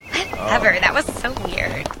ever. That was so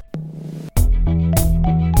weird.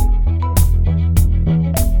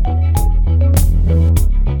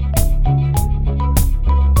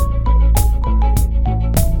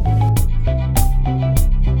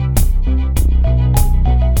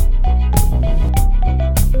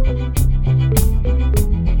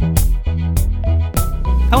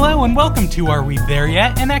 Hello and welcome to Are We There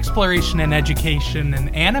Yet? An exploration in education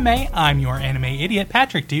and anime. I'm your anime idiot,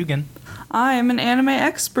 Patrick Dugan. I'm an anime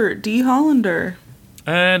expert, Dee Hollander.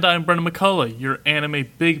 And I'm Brendan McCullough, your anime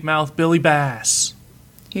big mouth Billy Bass.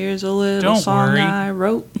 Here's a little Don't song worry. I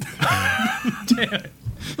wrote. Damn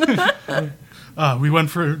it. We went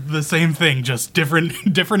for the same thing, just different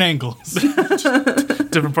angles.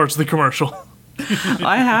 Different parts of the commercial.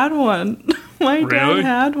 I had one. My dad Really?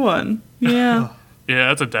 had one. Yeah. Yeah,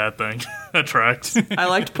 that's a dad thing. That tracks. I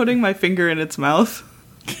liked putting my finger in its mouth.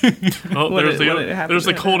 Oh, When there's it happened, the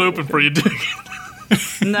it cold happened. open for you, Dick.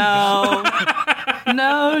 No.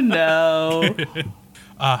 No.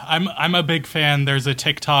 I'm a big fan. There's a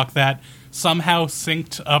TikTok that somehow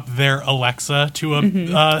synced up their Alexa to a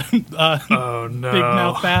Oh, no. Big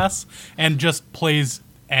Mouth Bass and just plays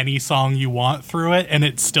any song you want through it, and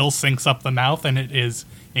it still syncs up the mouth, and it is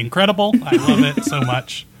incredible. I love it so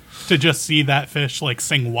much to just see that fish like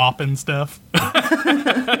sing WAP and stuff.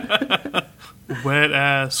 Wet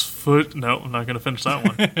ass foot. No, I'm not going to finish that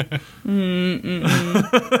one.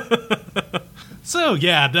 So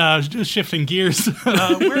yeah, just shifting gears,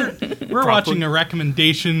 we're watching a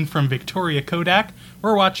recommendation from Victoria Kodak.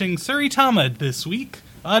 We're watching Suritama this week,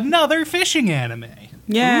 another fishing anime.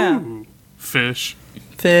 Yeah. Ooh, fish.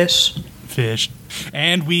 Fish.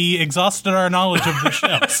 And we exhausted our knowledge of the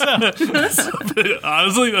show. So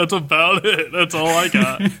Honestly, that's about it. That's all I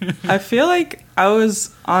got. I feel like I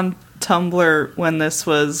was on Tumblr when this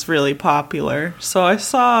was really popular. So I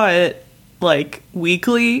saw it like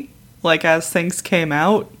weekly, like as things came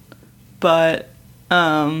out. But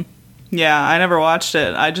yeah, I never watched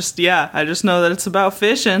it. I just know that it's about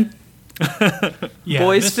fishing. yeah,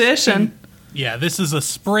 Boys fishing. Yeah, this is a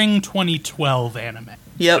spring 2012 anime.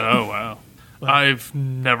 Yep. Oh, wow. I've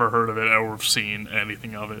never heard of it or seen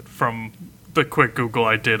anything of it. From the quick Google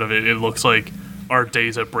I did of it, it looks like Our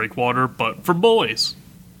Days at Breakwater, but for boys.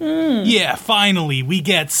 Yeah, finally we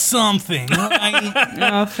get something. Right?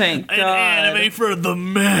 Oh, thank An God. anime for the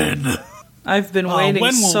men. I've been waiting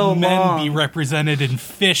when will so men long. be represented in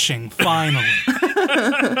fishing? Finally.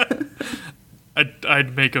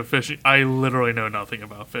 I'd make a fishing. I literally know nothing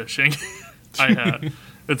about fishing.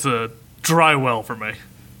 It's a dry well for me.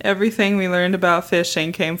 Everything we learned about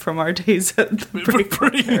fishing came from Our Days at the Breakwater.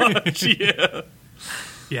 Pretty much, yeah.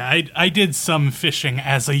 Yeah, I did some fishing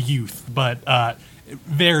as a youth, but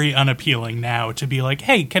very unappealing now to be like,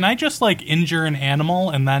 hey, can I just like injure an animal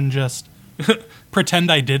and then just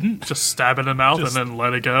pretend I didn't? Just stab it in the mouth Just- and then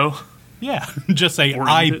let it go. Yeah, just say Or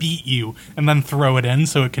I eat it. beat you and then throw it in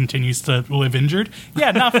so it continues to live injured.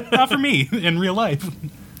 Yeah, not for me in real life.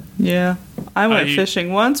 Yeah. I went I-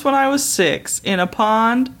 fishing once when I was 6 in a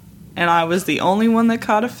pond, and I was the only one that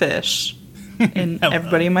caught a fish. And Hello.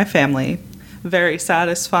 everybody in my family. Very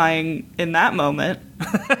satisfying in that moment.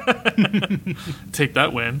 Take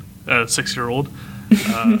that win, 6-year-old.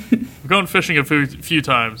 I've gone fishing a few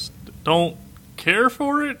times. Don't care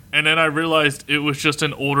for it. And then I realized it was just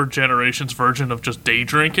an older generation's version of just day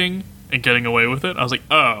drinking and getting away with it. I was like,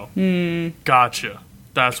 oh, gotcha.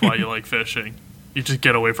 That's why you like fishing. You just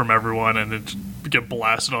get away from everyone and then just get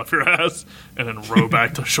blasted off your ass and then row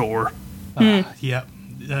back to shore. Yep.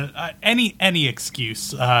 Any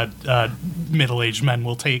excuse middle-aged men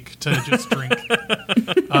will take to just drink.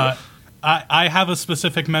 I have a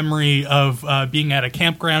specific memory of being at a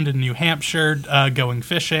campground in New Hampshire going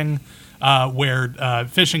fishing, where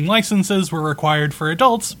fishing licenses were required for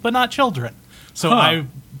adults but not children. So I,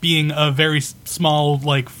 being a very small,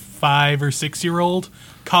 like 5 or 6-year-old,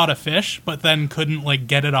 caught a fish but then couldn't like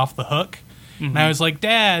get it off the hook. And I was like,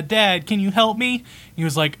 Dad, can you help me? He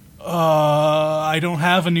was like, I don't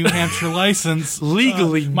have a New Hampshire license.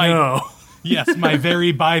 Legally, no. Yes, my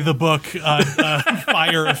very by-the-book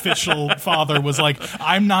fire official father was like,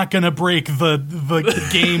 I'm not going to break the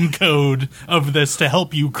game code of this to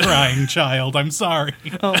help you, crying child. I'm sorry.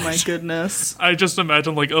 Oh my goodness. I just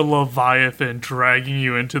imagine like a leviathan dragging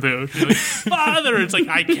you into the ocean. Like, Father, it's like,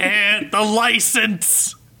 I can't. The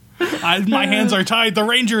license. My hands are tied. The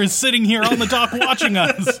ranger is sitting here on the dock watching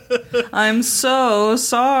us. I'm so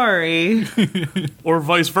sorry. Or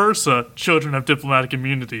vice versa. Children have diplomatic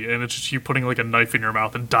immunity, and it's just you putting like a knife in your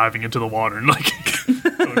mouth and diving into the water and like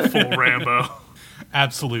going full Rambo.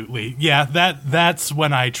 Absolutely. Yeah, that's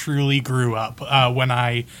when I truly grew up, when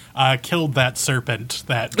I killed that serpent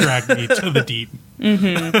that dragged me to the deep.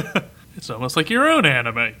 Mm-hmm. It's almost like your own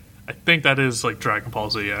anime. I think that is like Dragon Ball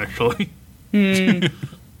Z, actually.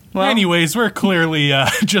 Well, Anyways, we're clearly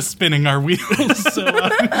just spinning our wheels, so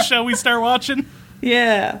shall we start watching?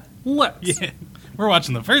 yeah. Let's. Yeah. We're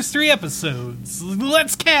watching the first 3 episodes.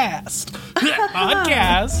 Let's cast!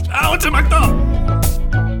 Podcast! Ah, what's in my thumb?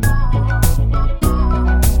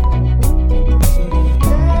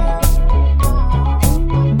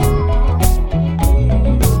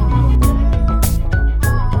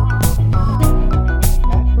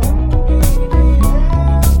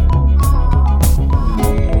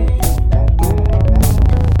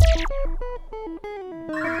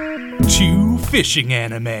 Two fishing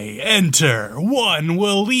anime. Enter. One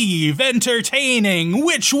will leave entertaining.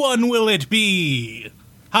 Which one will it be?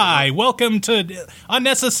 Hi, welcome to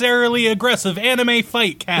Unnecessarily Aggressive Anime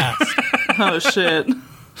Fight Cast. Oh, shit.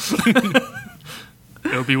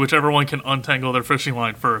 It'll be whichever one can untangle their fishing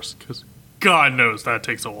line first, because God knows that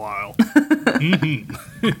takes a while.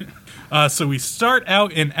 So we start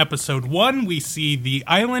out in episode 1. We see the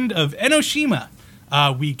island of Enoshima.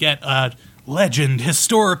 We get a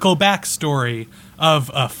historical backstory of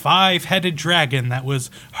a 5-headed dragon that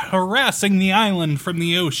was harassing the island from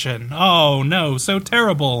the ocean. Oh no, so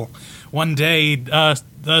terrible. One day,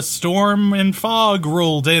 the storm and fog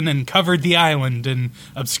rolled in and covered the island and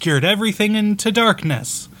obscured everything into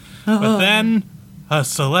darkness. But then, a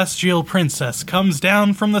celestial princess comes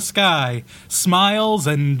down from the sky, smiles,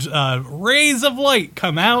 and rays of light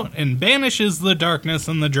come out and banishes the darkness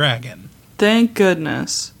and the dragon. Thank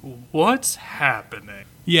goodness. What's happening?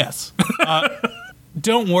 Yes.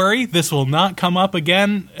 Don't worry, this will not come up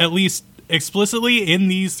again, at least explicitly, in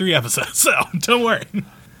these 3 episodes, so don't worry.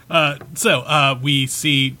 We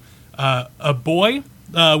see a boy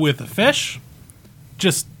with a fish,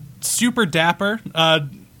 just super dapper.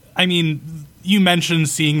 I mean, you mentioned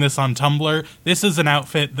seeing this on Tumblr. This is an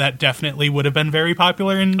outfit that definitely would have been very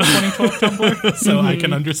popular in 2012 Tumblr, so I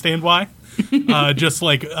can understand why. Just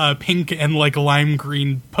like pink and like lime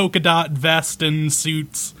green polka dot vest and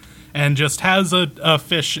suits, and just has a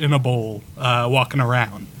fish in a bowl walking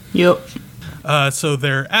around. Yep. So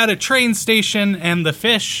they're at a train station, and the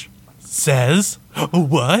fish says,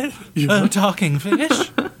 "What? A talking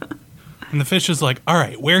fish?" And the fish is like, "All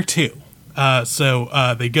right, where to?"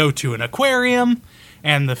 So they go to an aquarium,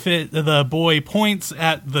 and the boy points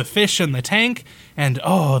at the fish in the tank, and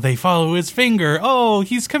they follow his finger. Oh,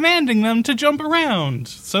 he's commanding them to jump around.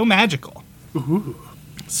 So magical. Ooh.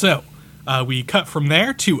 So we cut from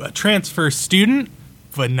there to a transfer student,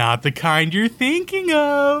 but not the kind you're thinking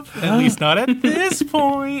of. At least not at this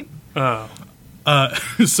point. Oh.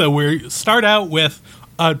 So we start out with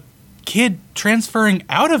a kid transferring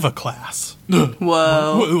out of a class.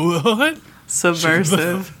 Whoa. What?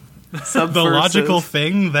 Subversive. The logical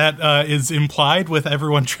thing that is implied with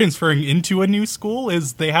everyone transferring into a new school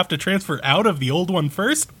is they have to transfer out of the old one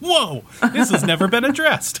first? Whoa! This has never been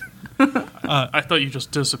addressed. I thought you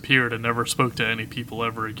just disappeared and never spoke to any people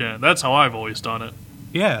ever again. That's how I've always done it.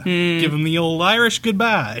 Yeah, give them the old Irish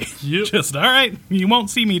goodbye. Yep. Just, all right, you won't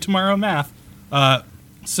see me tomorrow in math.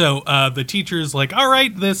 So the teacher's like, all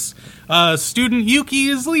right, this student Yuki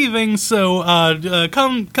is leaving, so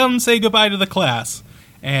come say goodbye to the class.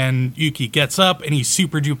 And Yuki gets up, and he's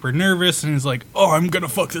super duper nervous, and he's like, oh, I'm gonna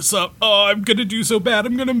fuck this up. Oh, I'm gonna do so bad.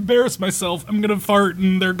 I'm gonna embarrass myself. I'm gonna fart,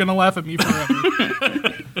 and they're gonna laugh at me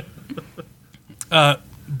forever.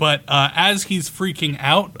 But as he's freaking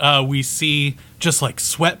out, we see just like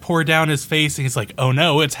sweat pour down his face, and he's like, oh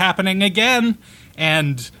no, it's happening again.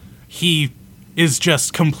 And he is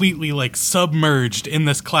just completely like submerged in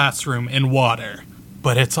this classroom in water.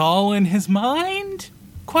 But it's all in his mind?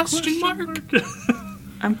 Question mark?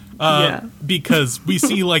 Yeah. Because we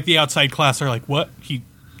see like the outside class are like, what? He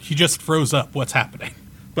just froze up. What's happening?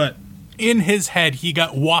 But in his head, he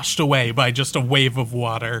got washed away by just a wave of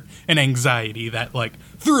water and anxiety that like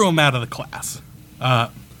threw him out of the class.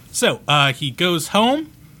 So he goes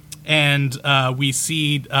home, and we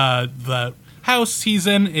see the house he's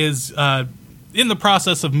in is in the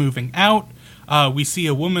process of moving out. We see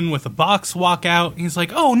a woman with a box walk out. He's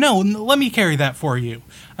like, oh, no, let me carry that for you.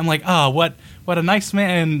 I'm like, oh, what a nice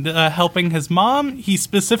man helping his mom. He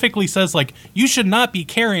specifically says, like, you should not be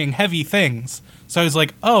carrying heavy things. So I was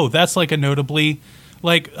like, oh, that's like a notably,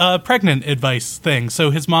 like, pregnant advice thing. So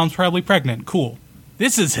his mom's probably pregnant. Cool.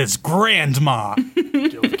 This is his grandma.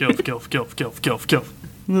 Gilf.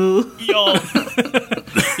 Yo.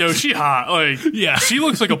 Yo, she hot. Like, Yeah. she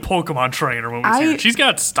looks like a Pokemon trainer when we see her. She's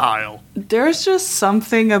got style. There's just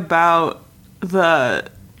something about the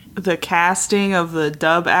casting of the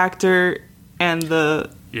dub actor and the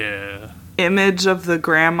Yeah. image of the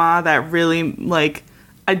grandma that really, like,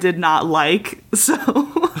 I did not like.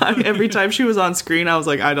 So every time she was on screen, I was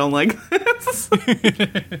like, I don't like this.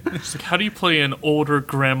 It's like, how do you play an older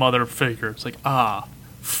grandmother figure? It's like,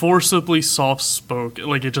 forcibly soft spoken.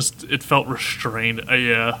 Like, it felt restrained.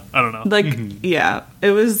 Yeah, I don't know. Like, yeah,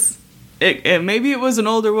 it was. Maybe it was an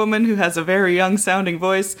older woman who has a very young sounding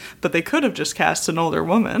voice, but they could have just cast an older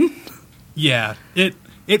woman. Yeah, it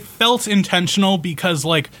felt intentional because,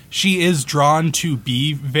 like, she is drawn to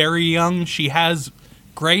be very young. She has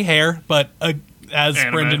gray hair, but as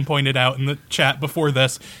Anime. Brendan pointed out in the chat before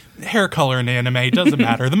this, hair color in anime doesn't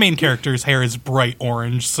matter. The main character's hair is bright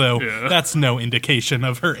orange, so that's no indication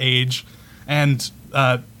of her age. And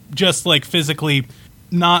just, like, physically,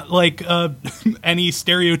 not like any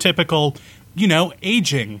stereotypical,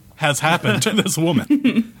 aging has happened to this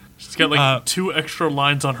woman. She's got, like, 2 extra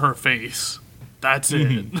lines on her face. That's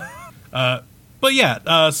it. But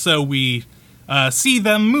yeah, so we see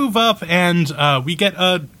them move up, and we get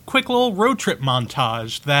a quick little road trip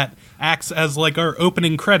montage that acts as, like, our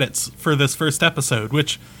opening credits for this first episode,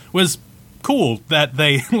 which was cool that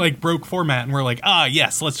they, like, broke format and were like,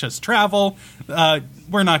 yes, let's just travel.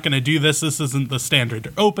 We're not going to do this. This isn't the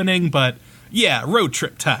standard opening, but yeah, road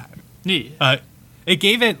trip time. Yeah. It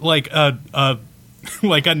gave it, like, a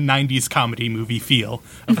like a 90s comedy movie feel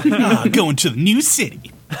of, like, going to the new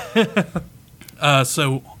city. As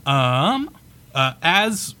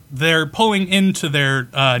they're pulling into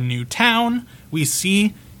their new town, we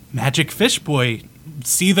see Magic Fish Boy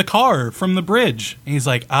see the car from the bridge. And he's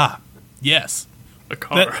like, yes. A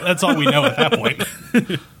car. That's all we know at that point.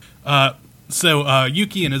 So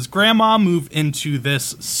Yuki and his grandma move into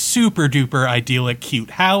this super duper idyllic,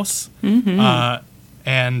 cute house.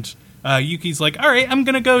 And Yuki's like, all right, I'm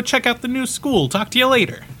going to go check out the new school. Talk to you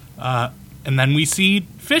later. And then we see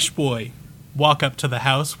Fish Boy walk up to the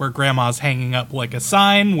house where grandma's hanging up, like, a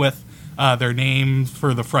sign with their name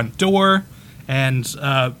for the front door. And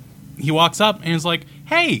he walks up and he's like,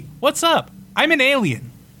 hey, what's up? I'm an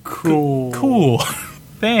alien. Cool.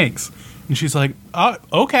 Thanks. And she's like,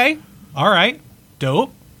 okay. All right.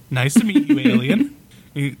 Dope. Nice to meet you, alien.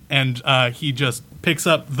 And he just picks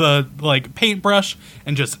up the, like, paintbrush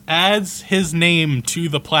and just adds his name to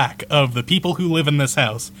the plaque of the people who live in this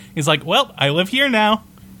house. He's like, well, I live here now.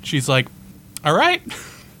 She's like, all right.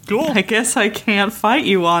 Cool. I guess I can't fight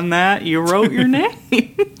you on that. You wrote your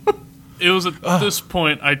name. It was at this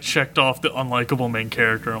point I checked off the unlikable main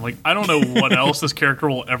character. I'm like, I don't know what else this character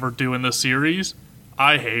will ever do in this series.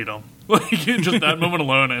 I hate him. Like, just that moment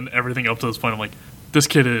alone and everything up to this point, I'm like, this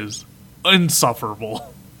kid is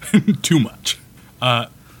insufferable. Too much.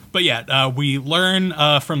 But yeah, we learn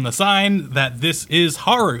from the sign that this is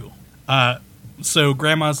Haru. So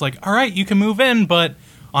grandma's like, all right, you can move in, but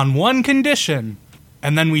on one condition.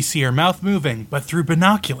 And then we see her mouth moving, but through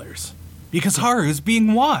binoculars. Because Haru's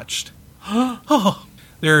being watched.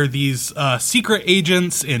 There are these secret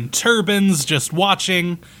agents in turbans just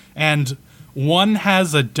watching, and one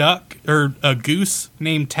has a duck, or a goose,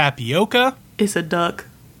 named Tapioca. It's a duck.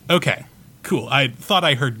 Okay, cool. I thought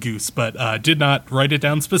I heard goose, but did not write it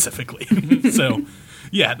down specifically. So,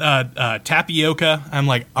 yeah, Tapioca, I'm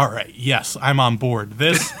like, all right, yes, I'm on board.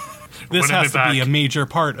 This has to be a major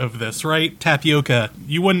part of this, right? Tapioca.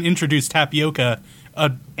 You wouldn't introduce Tapioca,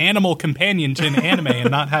 an animal companion to an anime,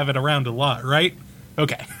 and not have it around a lot, right?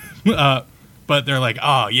 Okay. But they're like,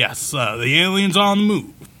 yes, the alien's on the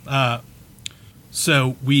move.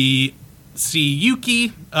 So we see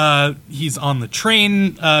Yuki. He's on the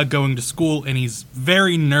train going to school, and he's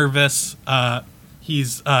very nervous.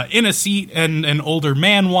 He's in a seat, and an older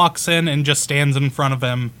man walks in and just stands in front of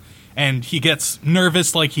him. And he gets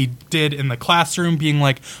nervous like he did in the classroom, being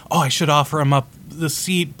like, I should offer him up the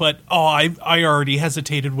seat, but I already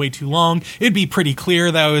hesitated way too long. It'd be pretty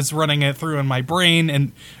clear that I was running it through in my brain,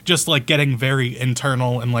 and just, like, getting very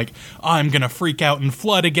internal and like, I'm gonna freak out and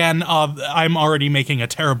flood again. I'm already making a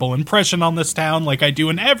terrible impression on this town, like I do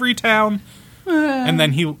in every town. And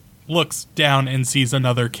then he looks down and sees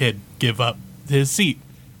another kid give up his seat,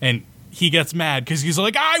 and he gets mad because he's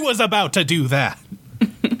like, I was about to do that.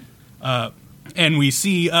 And we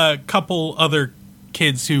see a couple other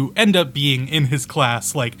kids who end up being in his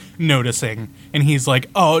class, like, noticing, and he's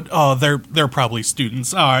like, they're probably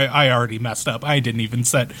students. I already messed up. I didn't even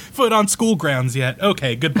set foot on school grounds yet.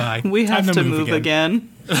 Okay, goodbye. We have to move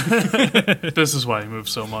again. This is why he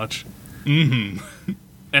moves so much. Mm-hmm.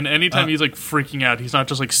 And anytime he's, like, freaking out, he's not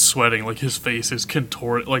just, like, sweating. Like, his face is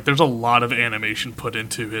contorted. Like, there's a lot of animation put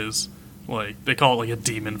into his, like, they call it, like, a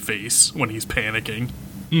demon face when he's panicking.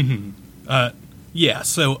 Mm-hmm. Yeah,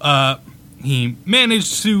 so he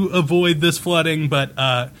managed to avoid this flooding,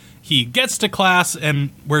 but he gets to class and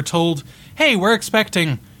we're told, hey, we're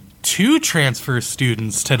expecting 2 transfer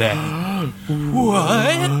students today.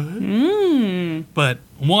 What? But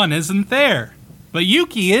one isn't there. But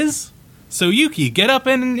Yuki is. So Yuki, get up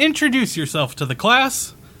and introduce yourself to the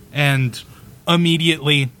class. And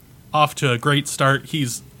immediately off to a great start.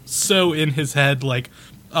 He's so in his head, like,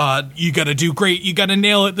 you gotta do great, you gotta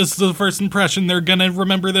nail it, this is the first impression, they're gonna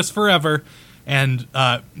remember this forever. And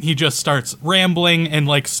he just starts rambling and,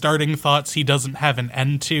 like, starting thoughts he doesn't have an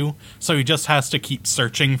end to, so he just has to keep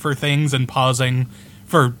searching for things and pausing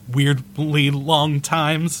for weirdly long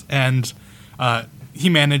times, and he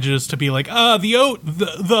manages to be like,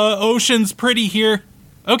 the ocean's pretty here.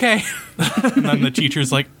 Okay. And then the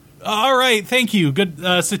teacher's like, all right, thank you, good,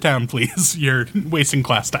 sit down, please, you're wasting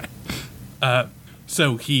class time.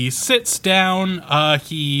 So he sits down,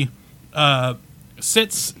 he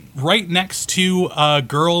sits right next to a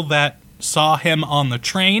girl that saw him on the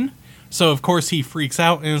train. So, of course, he freaks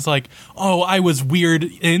out and is like, oh, I was weird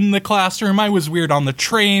in the classroom, I was weird on the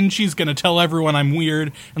train, she's gonna tell everyone I'm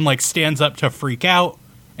weird, and, like, stands up to freak out.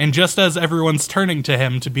 And just as everyone's turning to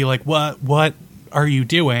him to be like, what are you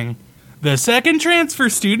doing? The second transfer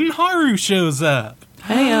student, Haru, shows up.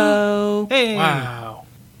 Heyo. Hey. Wow.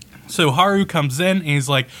 So Haru comes in and he's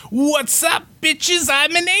like, what's up, bitches?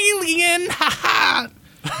 I'm an alien. Ha ha.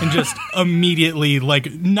 And just immediately,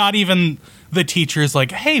 like, not even the teacher's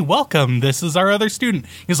like, hey, welcome. This is our other student.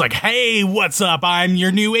 He's like, hey, what's up? I'm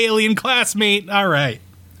your new alien classmate. All right.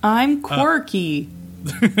 I'm quirky.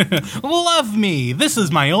 Love me. This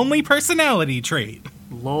is my only personality trait.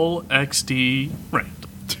 Lol XD rant.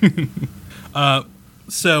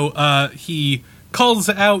 So he calls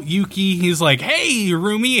out Yuki. He's like, hey,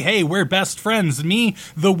 Rumi, hey, we're best friends. Me,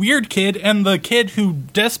 the weird kid, and the kid who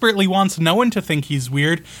desperately wants no one to think he's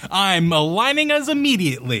weird. I'm aligning us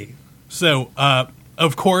immediately. So,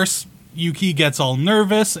 of course, Yuki gets all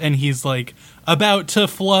nervous, and he's, like, about to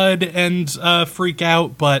flood and freak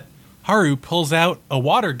out, but Haru pulls out a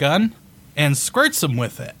water gun and squirts him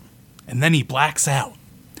with it. And then he blacks out.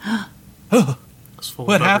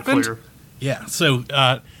 What happened? Clear. Yeah, so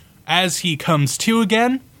as he comes to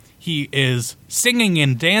again, he is singing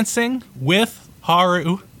and dancing with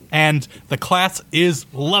Haru, and the class is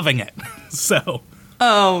loving it. So,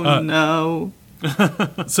 No.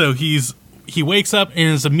 so he wakes up and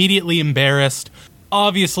is immediately embarrassed,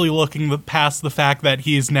 obviously looking past the fact that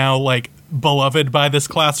he is now, like, beloved by this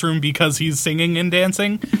classroom because he's singing and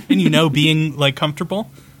dancing and, being, like, comfortable.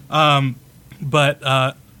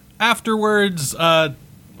 But afterwards,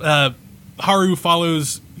 Haru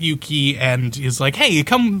follows Yuki and is like, hey,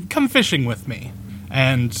 come fishing with me.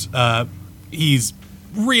 And he's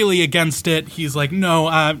really against it. He's like, no,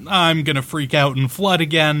 I'm going to freak out and flood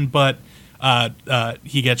again, but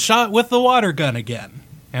he gets shot with the water gun again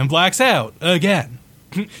and blacks out again.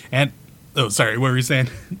 And, oh, sorry, what were you saying?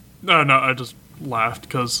 No, I just laughed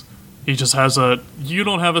because he just has a you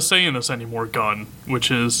don't have a say in this anymore gun, which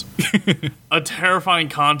is a terrifying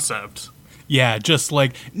concept. Yeah, just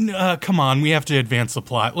like, come on, we have to advance the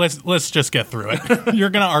plot. Let's just get through it. You're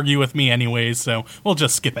going to argue with me anyways, so we'll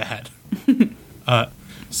just skip ahead.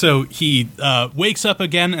 So he wakes up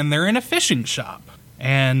again, and they're in a fishing shop.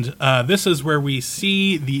 And this is where we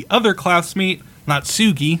see the other classmate,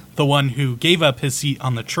 Natsugi, the one who gave up his seat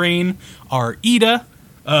on the train, our Ida.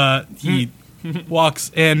 He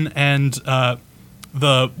walks in, and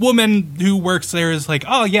the woman who works there is like,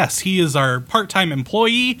 oh, yes, he is our part-time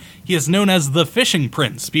employee. He is known as the Fishing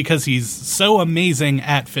Prince because he's so amazing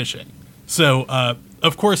at fishing. So,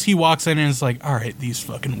 of course, he walks in and is like, all right, these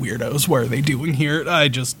fucking weirdos, what are they doing here?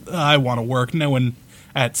 I want to work. No one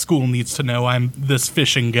at school needs to know I'm this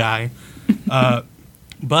fishing guy.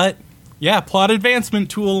 But, yeah, plot advancement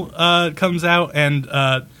tool comes out, and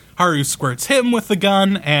Haru squirts him with the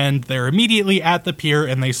gun, and they're immediately at the pier,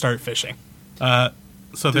 and they start fishing.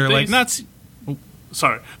 So they're like, nuts.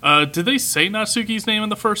 Sorry. Did they say Natsuki's name in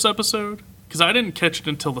the first episode? Because I didn't catch it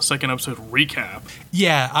until the second episode recap.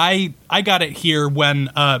 Yeah, I got it here when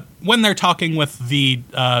they're talking with the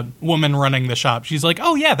woman running the shop. She's like,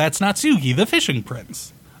 oh yeah, that's Natsuki, the fishing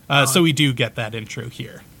prince. So we do get that intro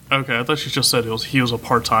here. Okay, I thought she just said he was a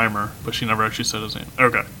part-timer, but she never actually said his name.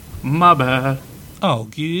 Okay. My bad. Oh,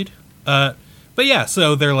 good. But yeah,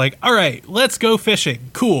 so they're like, all right, let's go fishing.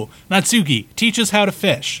 Cool. Natsuki, teach us how to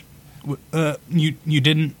fish. You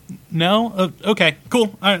didn't know? Okay,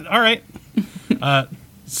 cool. All right.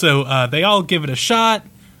 So they all give it a shot.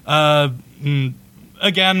 Again,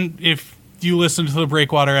 if you listen to the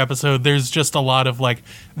Breakwater episode, there's just a lot of like,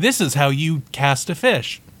 this is how you cast a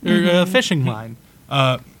fish. or a fishing line.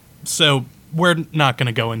 So we're not going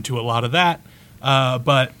to go into a lot of that.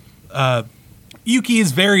 But Yuki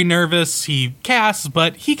is very nervous. He casts,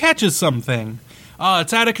 but he catches something.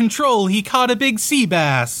 It's out of control. He caught a big sea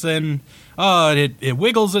bass, and it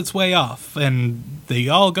wiggles its way off, and they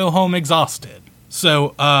all go home exhausted.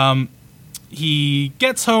 So he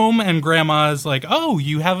gets home, and Grandma is like, "Oh,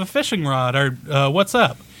 you have a fishing rod, or what's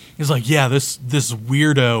up?" He's like, "Yeah, this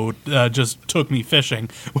weirdo just took me fishing.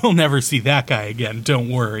 We'll never see that guy again, don't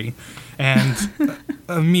worry." And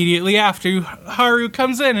immediately after, Haru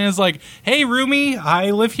comes in and is like, "Hey, Rumi,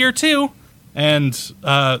 I live here too." And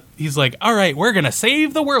he's like, "All right, we're going to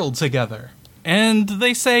save the world together." And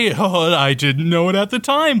they say, "Oh, I didn't know it at the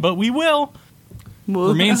time, but we will."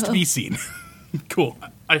 Remains to be seen. Cool.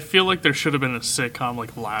 I feel like there should have been a sitcom,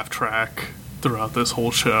 like, laugh track throughout this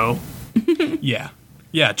whole show. Yeah.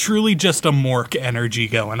 Yeah, truly just a Mork energy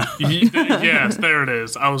going on. Yes, there it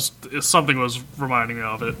is. Something was reminding me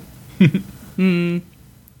of it.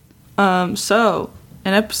 So,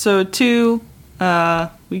 in episode 2,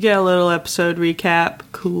 we get a little episode recap.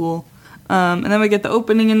 Cool. And then we get the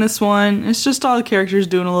opening in this one. It's just all the characters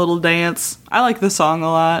doing a little dance. I like the song a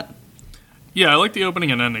lot. Yeah, I like the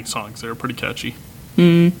opening and ending songs. They're pretty catchy.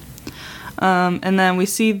 And then we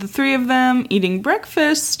see the three of them eating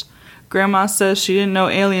breakfast. Grandma says she didn't know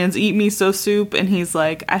aliens eat miso soup, and he's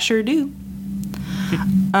like, "I sure do."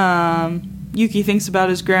 Yuki thinks about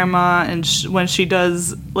his grandma, and when she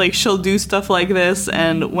does, like, she'll do stuff like this,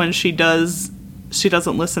 and when she does, she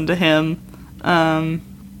doesn't listen to him. And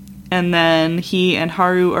then he and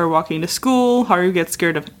Haru are walking to school. Haru gets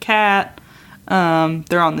scared of a cat.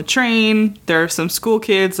 They're on the train. There are some school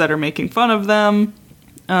kids that are making fun of them.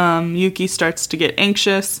 Yuki starts to get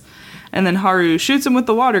anxious, and then Haru shoots him with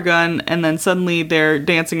the water gun, and then suddenly they're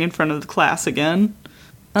dancing in front of the class again.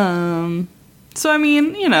 So, I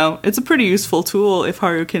mean, you know, it's a pretty useful tool if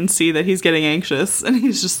Haru can see that he's getting anxious, and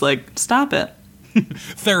he's just like, "Stop it."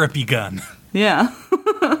 Therapy gun. Yeah.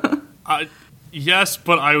 Yes,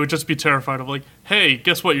 but I would just be terrified of, like, hey,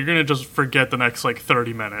 guess what? You're going to just forget the next, like,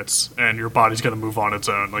 30 minutes, and your body's going to move on its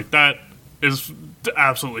own. Like, that is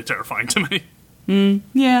absolutely terrifying to me.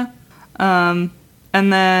 Yeah. And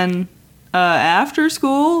then after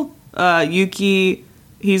school, Yuki,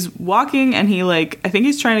 he's walking, and he, like, I think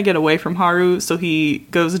he's trying to get away from Haru, so he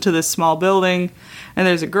goes into this small building, and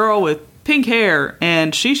there's a girl with pink hair,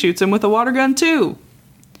 and she shoots him with a water gun too.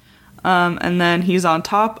 And then he's on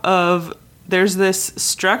top of, there's this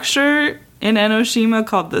structure in Enoshima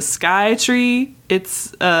called the Sky Tree.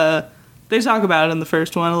 It's, they talk about it in the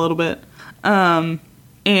first one a little bit.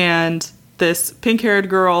 And this pink-haired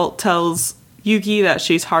girl tells Yuki that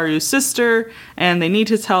she's Haru's sister, and they need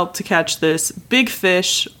his help to catch this big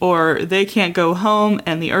fish, or they can't go home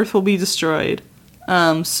and the earth will be destroyed.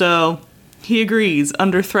 So he agrees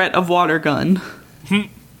under threat of water gun.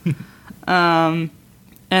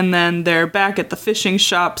 And then they're back at the fishing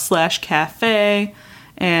shop / cafe,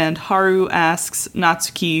 and Haru asks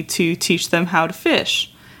Natsuki to teach them how to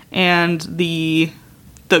fish. And the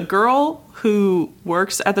girl who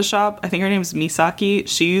works at the shop, I think her name is Misaki,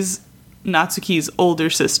 she's Natsuki's older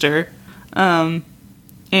sister. And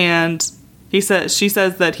she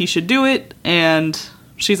says that he should do it, and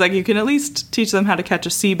she's like, "You can at least teach them how to catch a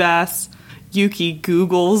sea bass." Yuki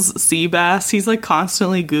Googles sea bass. He's like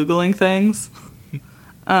constantly Googling things.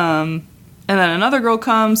 And then another girl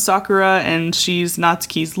comes, Sakura, and she's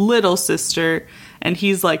Natsuki's little sister, and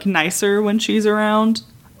he's like nicer when she's around.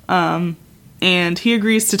 And he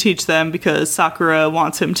agrees to teach them because Sakura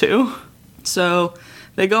wants him to. So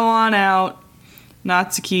they go on out.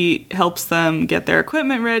 Natsuki helps them get their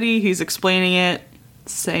equipment ready. He's explaining it,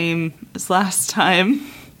 same as last time.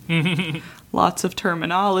 Lots of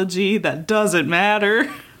terminology that doesn't matter.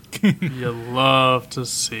 You love to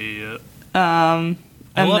see it.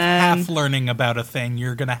 I love half learning about a thing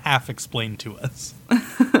you're going to half explain to us.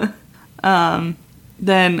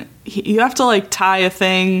 Then you have to, like, tie a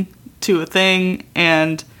thing to a thing,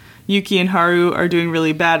 and Yuki and Haru are doing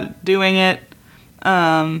really bad at doing it.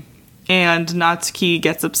 And Natsuki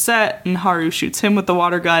gets upset, and Haru shoots him with the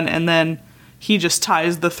water gun, and then he just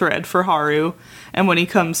ties the thread for Haru. And when he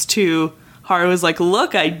comes to, Haru is like,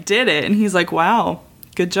 "Look, I did it." And he's like, "Wow,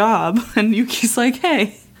 good job." And Yuki's like,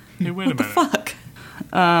 "Hey, Hey, wait a minute. the fuck?"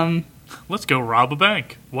 Let's go rob a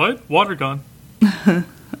bank. What? Water gun.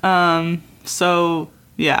 So,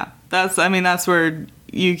 yeah, that's where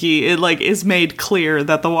Yuki, it, like, is made clear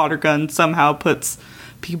that the water gun somehow puts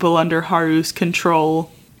people under Haru's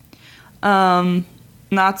control.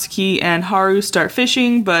 Natsuki and Haru start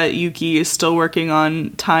fishing, but Yuki is still working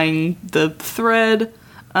on tying the thread.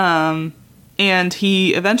 And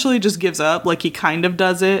he eventually just gives up, like he kind of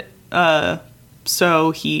does it.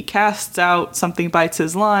 So he casts out something bites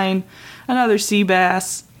his line, another sea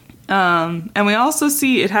bass. And we also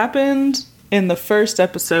see it happened in the first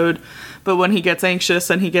episode, but when he gets anxious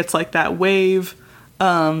and he gets like that wave,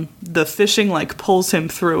 the fishing like pulls him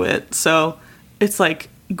through it. So it's like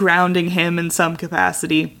grounding him in some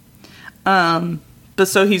capacity. But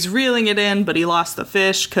so he's reeling it in, but he lost the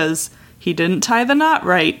fish because he didn't tie the knot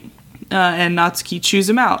right. And Natsuki chews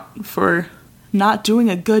him out for not doing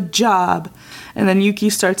a good job. And then Yuki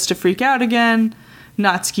starts to freak out again.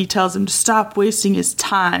 Natsuki tells him to stop wasting his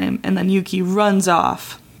time. And then Yuki runs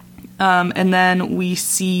off. And then we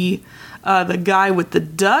see the guy with the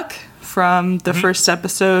duck from the first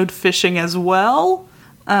episode fishing as well.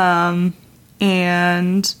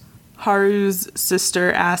 And Haru's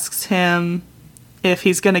sister asks him if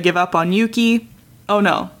he's going to give up on Yuki. Oh,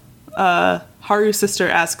 no. Haru's sister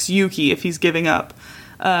asks Yuki if he's giving up.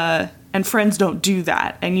 And friends don't do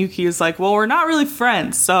that. And Yuki is like, well, we're not really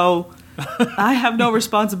friends, so I have no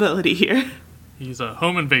responsibility here. He's a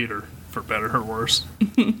home invader, for better or worse.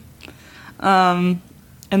 And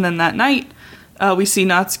then that night, we see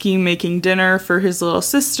Natsuki making dinner for his little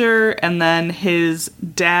sister, and then his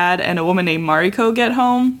dad and a woman named Mariko get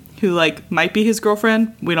home, who, like, might be his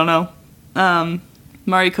girlfriend. We don't know.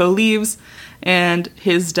 Mariko leaves, and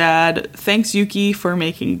his dad thanks Yuki for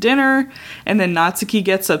making dinner, and then Natsuki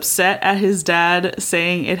gets upset at his dad,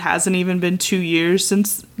 saying it hasn't even been 2 years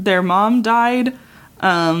since their mom died.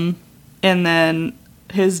 And then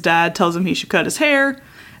his dad tells him he should cut his hair,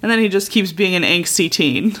 and then he just keeps being an angsty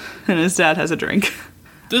teen, and his dad has a drink.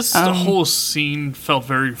 This whole scene felt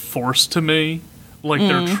very forced to me. Like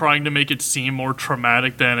they're trying to make it seem more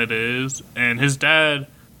traumatic than it is, and his dad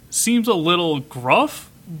seems a little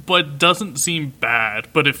gruff, but doesn't seem bad.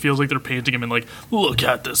 But it feels like they're painting him in like, look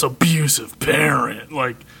at this abusive parent.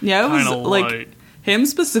 Like, yeah, it was like him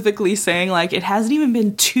specifically saying like it hasn't even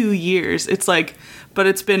been 2 years. It's like, but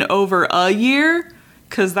it's been over a year,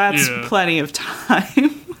 because that's plenty of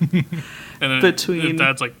time. And then between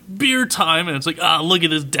dad's like, beer time, and it's like, look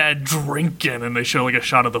at his dad drinking, and they show like a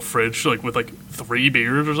shot of the fridge like with like 3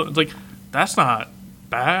 beers or something. It's like, that's not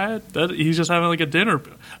bad. That he's just having like a dinner.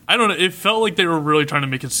 I don't know. It felt like they were really trying to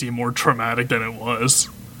make it seem more traumatic than it was.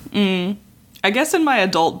 I guess in my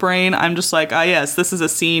adult brain, I'm just like, yes, this is a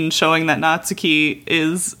scene showing that Natsuki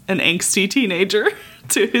is an angsty teenager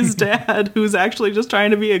to his dad, who's actually just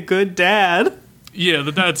trying to be a good dad. Yeah,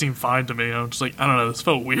 the dad seemed fine to me. I'm just like, I don't know, this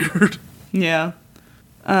felt weird. Yeah.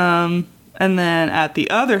 And then at the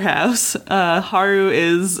other house, Haru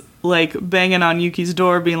is like banging on Yuki's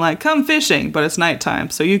door being like, come fishing, but it's nighttime,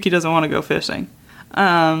 so Yuki doesn't want to go fishing.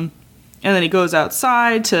 And then he goes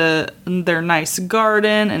outside to their nice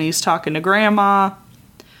garden and he's talking to Grandma.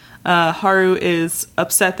 Haru is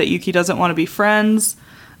upset that Yuki doesn't want to be friends.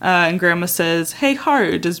 And Grandma says, hey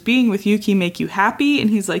Haru, does being with Yuki make you happy? And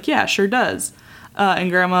he's like, yeah, sure does.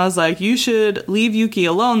 And Grandma's like, you should leave Yuki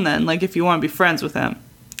alone then, like if you want to be friends with him.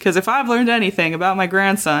 Because if I've learned anything about my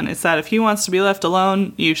grandson, it's that if he wants to be left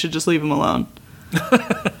alone, you should just leave him alone.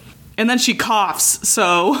 And then she coughs,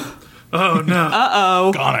 so... Oh, no.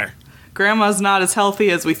 Uh-oh. Goner. Grandma's not as healthy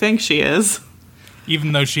as we think she is.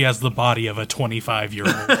 Even though she has the body of a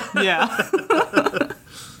 25-year-old. Yeah.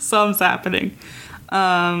 Something's happening.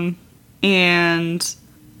 And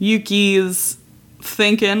Yuki's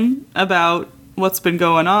thinking about what's been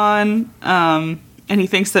going on, and he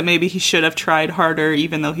thinks that maybe he should have tried harder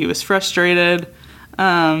even though he was frustrated.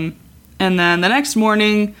 And then the next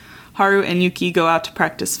morning, Haru and Yuki go out to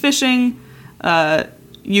practice fishing.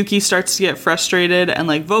 Yuki starts to get frustrated and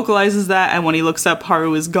like vocalizes that, and when he looks up,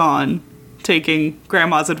 Haru is gone, taking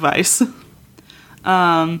Grandma's advice.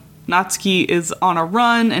 Natsuki is on a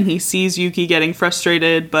run and he sees Yuki getting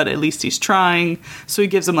frustrated, but at least he's trying, so he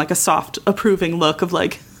gives him like a soft approving look of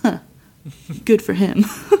like, huh, good for him.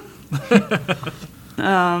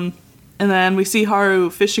 And then we see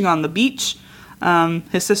Haru fishing on the beach.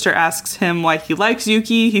 His sister asks him why he likes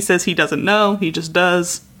Yuki. He says he doesn't know, he just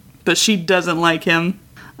does, but she doesn't like him.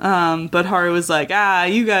 But Haru is like,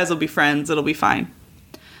 you guys will be friends, it'll be fine.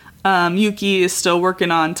 Yuki is still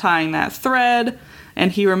working on tying that thread,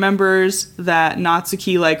 and he remembers that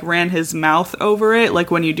Natsuki like ran his mouth over it, like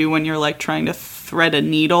when you do when you're like trying to thread a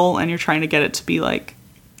needle and you're trying to get it to be like,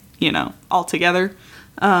 you know, all together.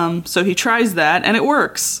 So he tries that and it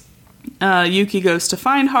works. Yuki goes to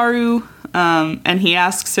find Haru, and he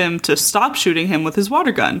asks him to stop shooting him with his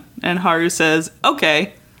water gun, and Haru says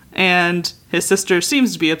okay, and his sister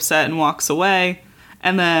seems to be upset and walks away,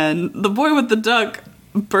 and then the boy with the duck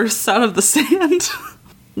bursts out of the sand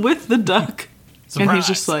with the duck. Surprise. And he's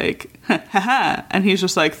just like, ha, and he's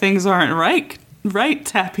just like, things aren't right,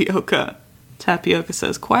 Tapioca. Tapioca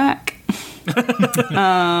says, quack.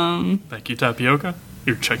 Thank you, Tapioca.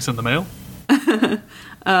 Your check's in the mail.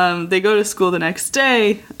 They go to school the next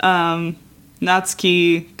day.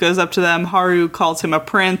 Natsuki goes up to them. Haru calls him a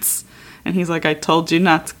prince. And he's like, I told you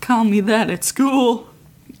not to call me that at school.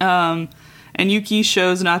 And Yuki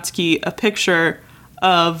shows Natsuki a picture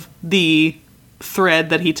of the thread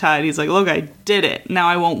that he tied. He's like, look, I did it. Now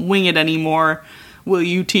I won't wing it anymore. Will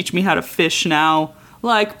you teach me how to fish now?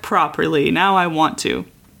 Like, properly. Now I want to.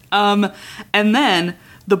 And then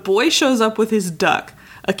the boy shows up with his duck.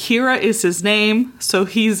 Akira is his name, so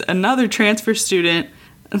he's another transfer student.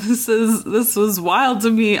 This was wild to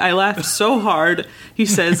me. I laughed so hard. He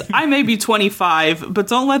says, I may be 25, but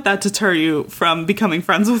don't let that deter you from becoming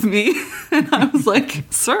friends with me. And I was like,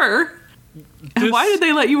 sir, why did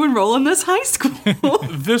they let you enroll in this high school?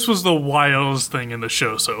 This was the wildest thing in the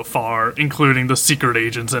show so far, including the secret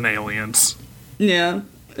agents and aliens. Yeah.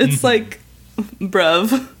 It's like,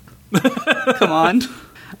 bruv. Come on.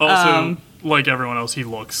 Also, like everyone else, he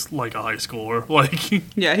looks like a high schooler. Like,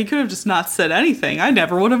 yeah, he could have just not said anything. I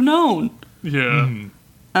never would have known. yeah.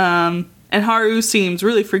 And Haru seems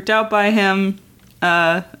really freaked out by him.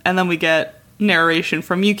 And then we get narration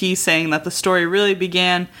from Yuki saying that the story really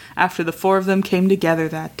began after the four of them came together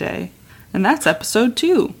that day. And that's episode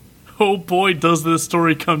 2. Oh boy, does this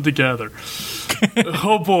story come together.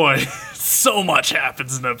 Oh boy. So much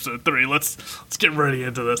happens in episode 3. Let's get ready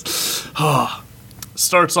into this.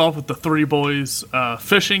 Starts off with the 3 boys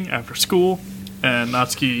fishing after school, and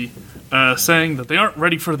Natsuki saying that they aren't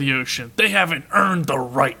ready for the ocean. They haven't earned the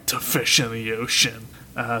right to fish in the ocean,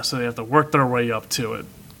 so they have to work their way up to it.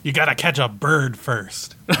 You gotta catch a bird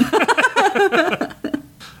first.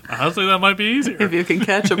 Honestly, that might be easier. If you can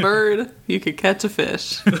catch a bird, you can catch a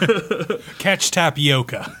fish. Catch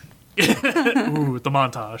Tapioca. Ooh, the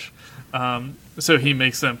montage. So he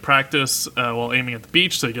makes them practice while aiming at the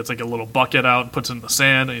beach. So he gets like a little bucket out and puts it in the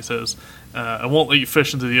sand, and he says, I won't let you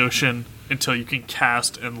fish into the ocean until you can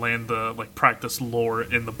cast and land the practice lure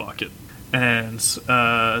in the bucket. And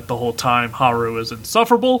the whole time Haru is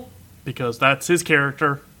insufferable because that's his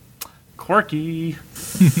character. Quirky.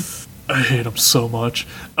 I hate him so much.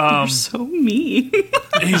 You're so mean.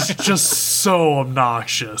 He's just so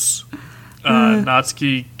obnoxious.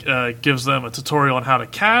 Natsuki gives them a tutorial on how to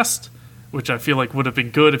cast, which I feel like would have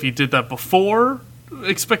been good if he did that before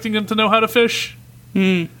expecting them to know how to fish.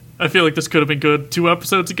 I feel like this could have been good 2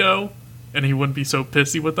 episodes ago, and he wouldn't be so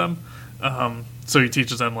pissy with them. So he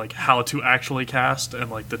teaches them how to actually cast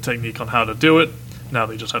and the technique on how to do it. Now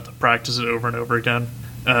they just have to practice it over and over again.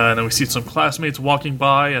 And then we see some classmates walking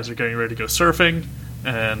by as they're getting ready to go surfing,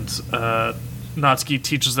 and Natsuki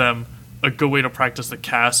teaches them a good way to practice the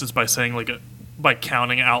cast is by saying by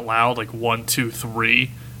counting out loud 1, 2,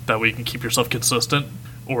 3. That way you can keep yourself consistent,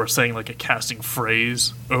 or saying a casting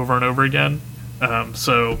phrase over and over again.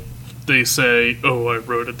 So they say, "Oh, I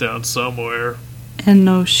wrote it down somewhere."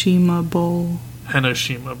 Enoshima bowl.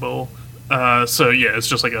 Enoshima bowl. So yeah, it's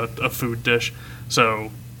just a food dish.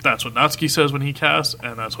 So that's what Natsuki says when he casts,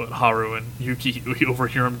 and that's what Haru and Yuki we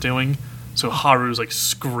overhear him doing. So Haru's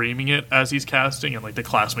screaming it as he's casting, and the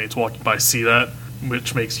classmates walking by see that,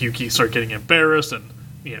 which makes Yuki start getting embarrassed and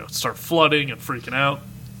start flooding and freaking out.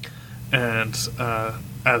 And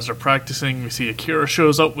as they're practicing, we see Akira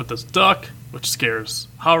shows up with this duck, which scares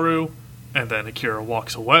Haru, and then Akira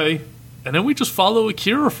walks away. And then we just follow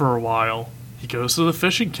Akira for a while. He goes to the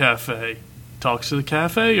fishing cafe, talks to the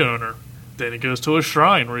cafe owner. Then he goes to a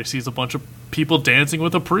shrine where he sees a bunch of people dancing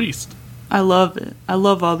with a priest. I love it. I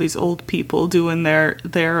love all these old people doing their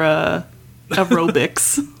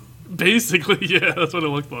aerobics. Basically, yeah, that's what it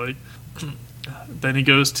looked like. Then he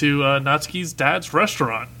goes to Natsuki's dad's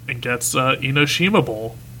restaurant and gets Enoshima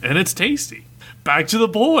bowl, and it's tasty. Back to the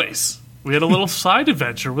boys. We had a little side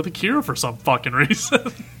adventure with Akira for some fucking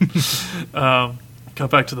reason. Cut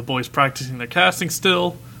back to the boys practicing their casting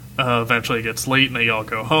still. Eventually it gets late and they all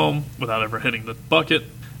go home without ever hitting the bucket.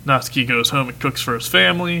 Natsuki goes home and cooks for his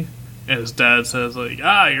family. And his dad says,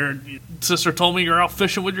 your sister told me you're out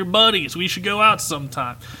fishing with your buddies. We should go out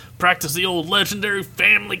sometime. Practice the old legendary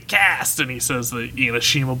family cast. And he says the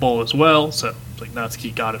Enoshima bowl as well. So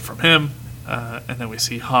Natsuki got it from him. And then we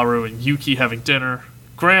see Haru and Yuki having dinner.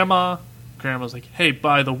 Grandma's like, hey,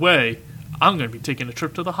 by the way, I'm going to be taking a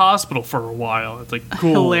trip to the hospital for a while. It's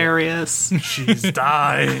cool. Hilarious. She's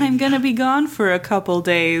dying. I'm going to be gone for a couple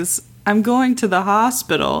days. I'm going to the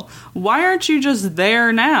hospital. Why aren't you just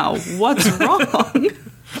there now? What's wrong?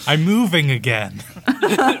 I'm moving again.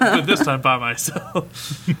 But this time by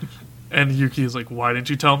myself. And Yuki's like, why didn't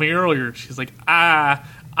you tell me earlier? She's like, I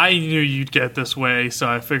knew you'd get this way, so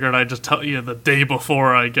I figured I'd just tell you the day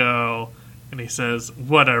before I go. And he says,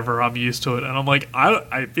 whatever, I'm used to it. And I'm like,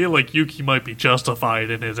 I feel like Yuki might be justified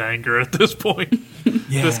in his anger at this point.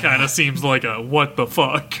 Yeah. This kind of seems like a what the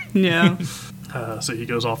fuck. Yeah. So he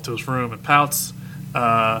goes off to his room and pouts.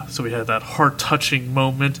 So we had that heart-touching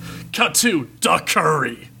moment. Cut to Duck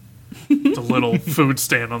Curry. The little food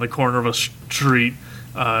stand on the corner of a street.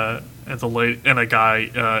 And a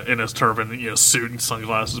guy in his turban, suit and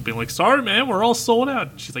sunglasses, being like, "Sorry, man, we're all sold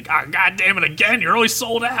out." And she's like, God damn it again, you're always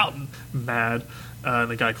sold out. And mad.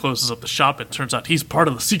 And the guy closes up the shop. And it turns out he's part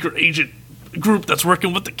of the secret agent group that's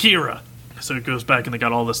working with Akira. So it goes back and they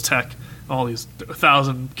got all this tech, all these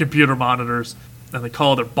 1,000 computer monitors, and they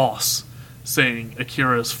call their boss, saying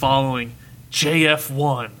Akira is following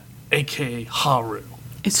JF1, aka Haru.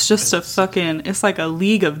 It's just it's like a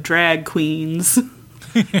league of drag queens.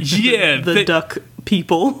 Yeah, the duck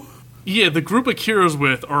people. Yeah, the group Akira's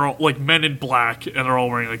with are all, like men in black, and they're all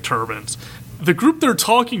wearing like turbans. The group they're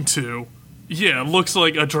talking to, looks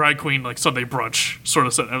like a drag queen, like Sunday brunch sort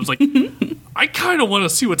of set. I was like, I kind of want to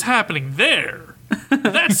see what's happening there.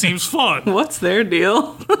 That seems fun. What's their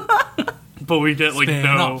deal? But we get like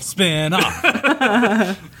spin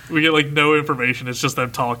off. We get like no information. It's just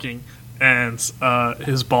them talking, and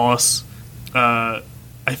his boss. I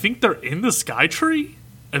think they're in the Skytree.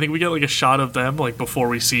 I think we get like a shot of them like before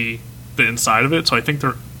we see the inside of it. So I think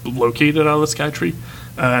they're located out of the Skytree.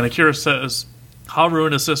 And Akira says Haru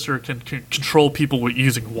and his sister can control people with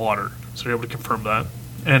using water. So you're able to confirm that.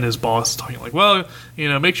 And his boss is talking like, well,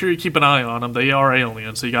 make sure you keep an eye on them. They are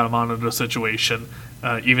aliens, so you got to monitor the situation,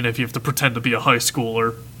 even if you have to pretend to be a high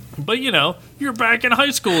schooler. But, you're back in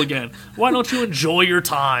high school again. Why don't you enjoy your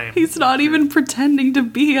time? He's not even pretending to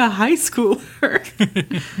be a high schooler.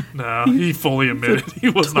 No, he fully admitted he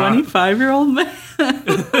was 25-year-old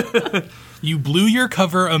man. You blew your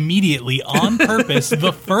cover immediately on purpose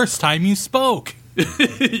the first time you spoke.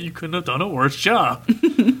 You couldn't have done a worse job.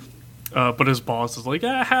 But his boss is like,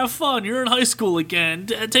 have fun. You're in high school again.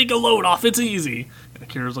 Take a load off. It's easy. And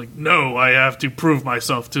Akira's like, no, I have to prove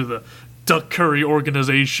myself to the Duck Curry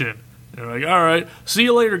organization. And they're like, all right, see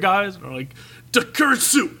you later, guys. And they're like,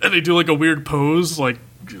 Duckkursu! And they do like a weird pose, like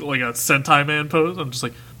a Sentai Man pose. I'm just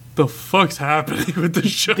like, the fuck's happening with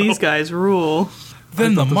this show? These guys rule.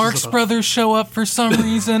 Then the Marx Brothers show up for some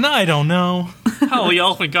reason. I don't know. How the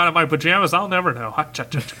elephant got in my pajamas, I'll never know.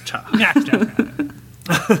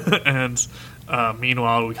 And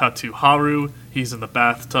meanwhile, we cut to Haru. He's in the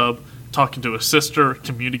bathtub talking to his sister,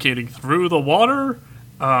 communicating through the water.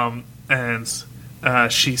 And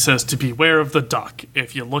she says to beware of the duck.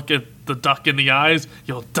 If you look at the duck in the eyes,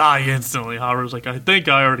 you'll die instantly. Haru's like, I think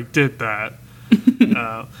I already did that.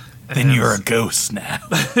 Then you're a ghost now.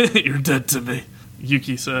 You're dead to me.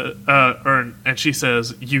 Yuki said, and she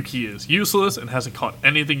says Yuki is useless and hasn't caught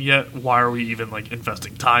anything yet. Why are we even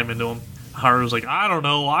investing time into him? Haru's like, I don't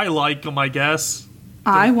know. I like him, I guess.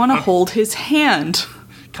 I want to hold his hand.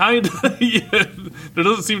 Kind of. Yeah. There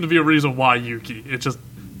doesn't seem to be a reason why Yuki. It's just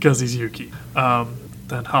because he's Yuki.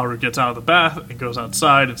 Then Haru gets out of the bath and goes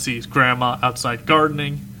outside and sees Grandma outside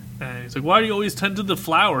gardening. And he's like, why do you always tend to the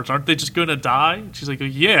flowers? Aren't they just going to die? She's like,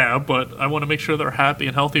 yeah, but I want to make sure they're happy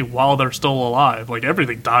and healthy while they're still alive. Like,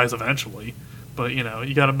 everything dies eventually. But,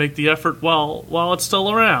 you got to make the effort while it's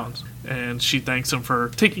still around. And she thanks him for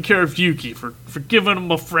taking care of Yuki, for giving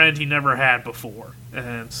him a friend he never had before.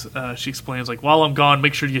 And she explains, while I'm gone,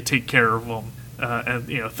 make sure you take care of him. And,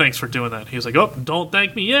 thanks for doing that. He's like, oh, don't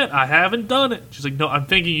thank me yet. I haven't done it. She's like, no, I'm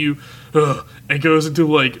thanking you. And goes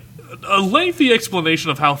into, a lengthy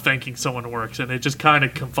explanation of how thanking someone works. And it just kind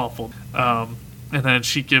of confuffled. And then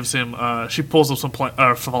she gives him, she pulls up some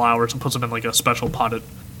flowers and puts them in, a special potted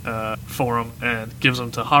for him and gives them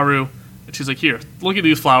to Haru. And she's like, here, look at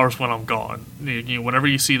these flowers when I'm gone. Whenever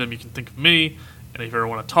you see them, you can think of me. And if you ever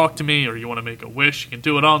want to talk to me or you want to make a wish, you can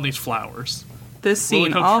do it on these flowers. This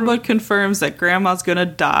scene all but confirms that Grandma's gonna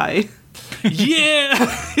die.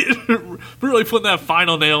 Yeah! Really putting that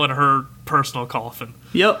final nail in her personal coffin.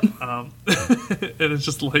 Yep. And it's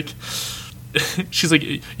just she's like,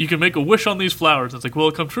 you can make a wish on these flowers. It's like, will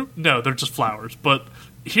it come true? No, they're just flowers. But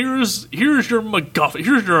here's your MacGuffin.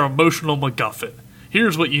 Here's your emotional MacGuffin.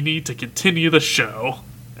 Here's what you need to continue the show.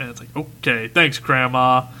 And it's like, okay, thanks,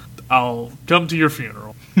 Grandma. I'll come to your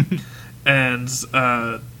funeral. And,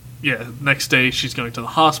 next day she's going to the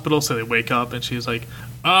hospital, so they wake up, and she's like,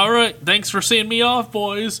 all right, thanks for seeing me off,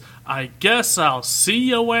 boys. I guess I'll see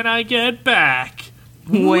you when I get back.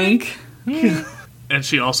 Wink. And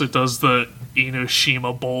she also does the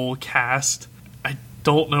Enoshima Bowl cast.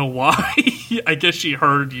 don't know why. I guess she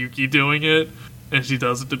heard Yuki doing it, and she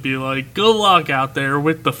does it to be like, good luck out there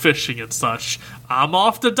with the fishing and such. I'm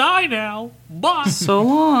off to die now. Bye. So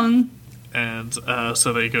long. And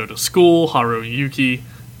so they go to school, Haru and Yuki,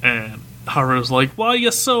 and Haru's like, why are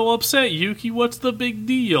you so upset, Yuki? What's the big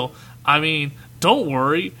deal? I mean, don't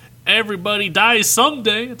worry. Everybody dies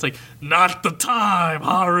someday. It's like, not the time,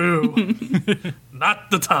 Haru.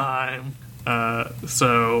 Not the time.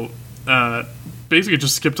 So basically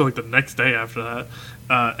just skip to like the next day after that.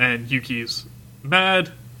 And Yuki's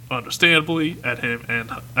mad, understandably, at him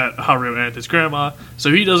and at Haru and his grandma.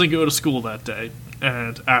 So he doesn't go to school that day.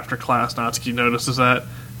 And after class, Natsuki notices that.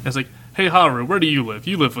 And it's like, hey, Haru, where do you live?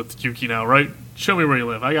 You live with Yuki now, right? Show me where you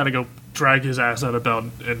live. I gotta go drag his ass out of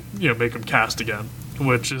bed and, make him cast again.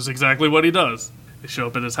 Which is exactly what he does. They show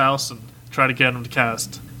up at his house and try to get him to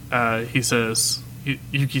cast.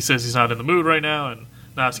 Yuki says he's not in the mood right now, and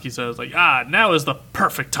Natsuki says, like, now is the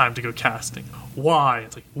perfect time to go casting. Why?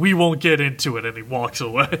 It's like, we won't get into it, and he walks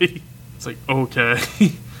away. It's like, okay.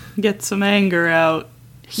 Get some anger out.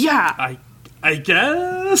 Yeah! I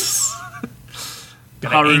guess?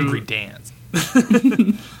 Got an angry dance.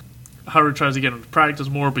 Haru tries to get him to practice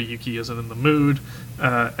more, but Yuki isn't in the mood,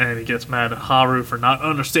 and he gets mad at Haru for not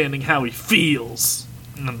understanding how he feels.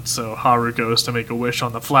 And so Haru goes to make a wish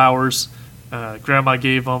on the flowers Grandma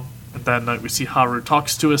gave him, and that night we see Haru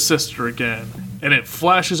talks to his sister again, and it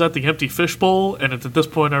flashes at the empty fishbowl, and it's at this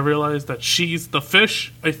point I realize that she's the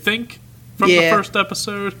fish, I think, from the first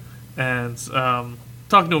episode, and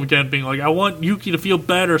talking to him again, being like, I want Yuki to feel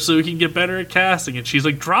better so he can get better at casting. And she's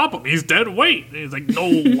like, drop him, he's dead weight. And he's like, no,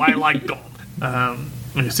 I like him. And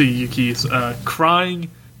you see Yuki's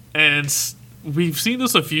crying, and we've seen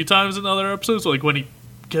this a few times in other episodes, like when he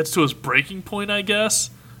gets to his breaking point, I guess.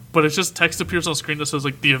 But it's just text appears on screen that says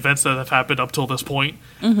like the events that have happened up till this point,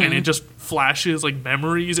 and it just flashes like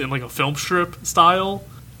memories in like a film strip style.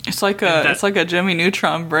 It's like a Jimmy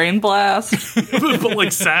Neutron brain blast, but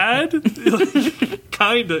like sad,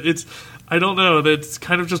 kinda. It's, I don't know. That's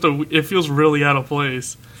kind of just it feels really out of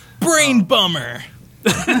place. Brain bummer.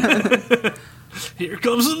 Here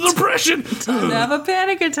comes the depression. Don't have a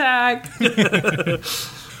panic attack.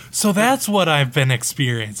 So that's what I've been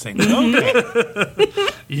experiencing. Okay.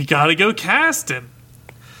 You gotta go casting.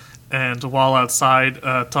 And while outside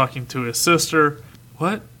talking to his sister,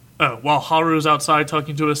 while Haru's outside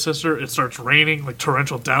talking to his sister, it starts raining, like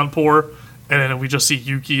torrential downpour, and then we just see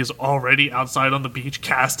Yuki is already outside on the beach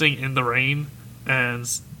casting in the rain, and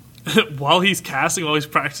while he's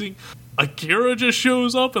practicing, Akira just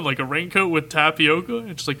shows up in like a raincoat with tapioca,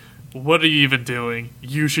 and just like, what are you even doing?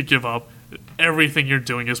 You should give up. Everything you're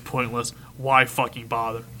doing is pointless. Why fucking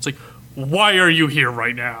bother? It's like, why are you here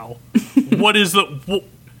right now?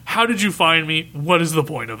 How did you find me? What is the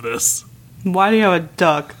point of this? Why do you have a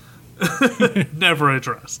duck? Never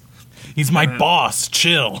addressed. He's my boss.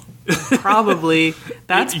 Chill. Probably.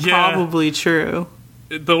 That's probably true.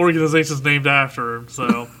 The organization's named after him,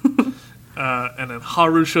 so. And then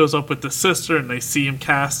Haru shows up with the sister, and they see him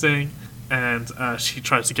casting, and she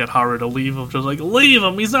tries to get Haru to leave him. Just like, leave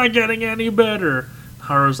him, he's not getting any better.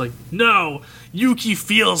 Haru's like, no, Yuki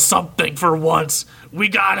feels something for once. We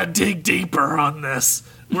gotta dig deeper on this.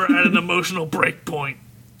 We're at an emotional break point.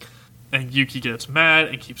 And Yuki gets mad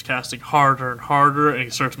and keeps casting harder and harder, and he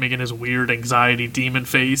starts making his weird anxiety demon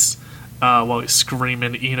face while he's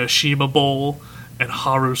screaming Inoshima Bowl, and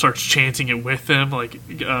Haru starts chanting it with him, like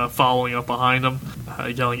following up behind him,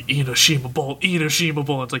 yelling Inoshima Bowl, Inoshima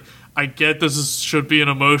Bowl. It's like, I get should be an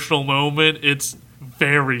emotional moment. It's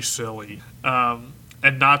very silly.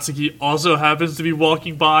 And Natsuki also happens to be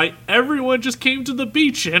walking by. Everyone just came to the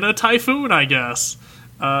beach in a typhoon, I guess.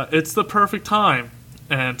 It's the perfect time.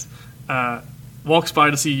 And walks by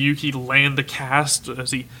to see Yuki land the cast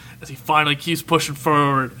as he finally keeps pushing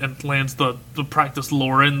forward and lands the practice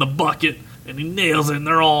lore in the bucket, and he nails it, and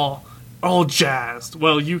they're all jazzed.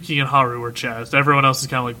 Well, Yuki and Haru are jazzed. Everyone else is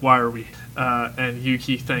kind of like, why are we? And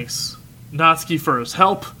Yuki thanks Natsuki for his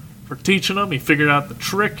help, for teaching him. He figured out the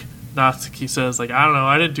trick. Natsuki says, like, I don't know,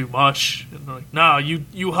 I didn't do much. And they're like, nah,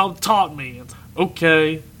 you helped taught me. And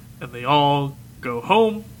okay. And they all go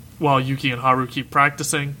home while Yuki and Haru keep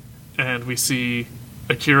practicing. And we see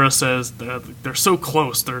Akira says that they're so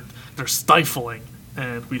close, they're stifling.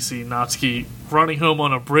 And we see Natsuki running home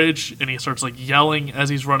on a bridge, and he starts like yelling as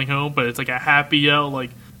he's running home, but it's like a happy yell,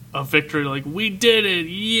 like a victory, like, we did it,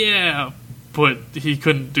 yeah. But he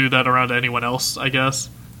couldn't do that around anyone else, I guess.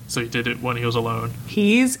 So he did it when he was alone.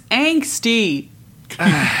 He's angsty.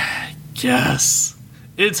 Yes.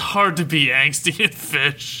 It's hard to be angsty in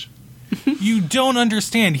Fish. You don't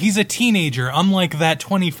understand. He's a teenager, unlike that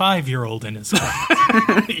 25-year-old in his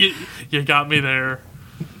head. You got me there.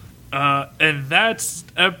 And that's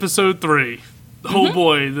episode 3. Oh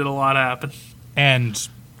boy, did a lot happen. And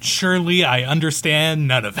surely I understand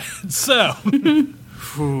none of it. So,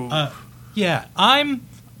 yeah,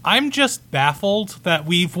 I'm just baffled that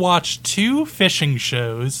we've watched 2 fishing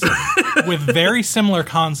shows with very similar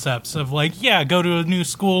concepts of like, yeah, go to a new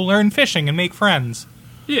school, learn fishing, and make friends.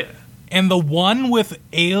 Yeah. And the one with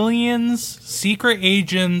aliens, secret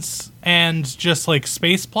agents, and just like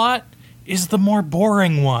space plot is the more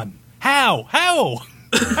boring one. How?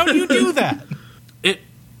 How do you do that? It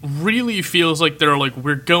really feels like they're like,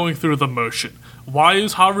 we're going through the motion. Why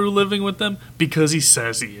is Haru living with them? Because he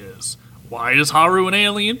says he is. Why is Haru an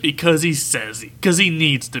alien? Because he says because he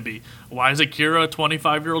needs to be. Why is Akira a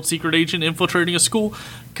 25-year-old secret agent infiltrating a school?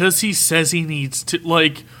 Because he says he needs to.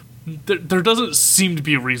 Like, there doesn't seem to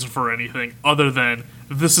be a reason for anything other than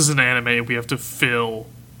this is an anime and we have to fill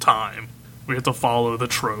time. We have to follow the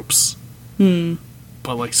tropes.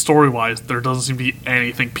 But, like, story-wise, there doesn't seem to be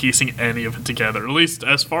anything piecing any of it together. At least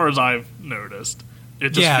as far as I've noticed. It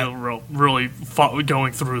just feels really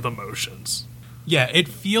going through the motions. Yeah, it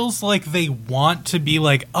feels like they want to be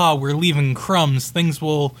like, oh, we're leaving crumbs. Things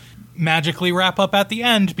will magically wrap up at the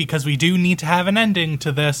end because we do need to have an ending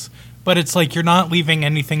to this. But it's like you're not leaving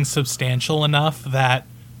anything substantial enough that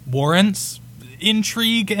warrants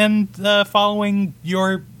intrigue and following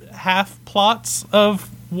your half plots of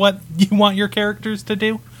what you want your characters to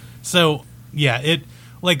do. So, yeah, it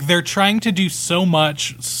like they're trying to do so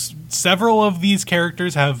much. Several of these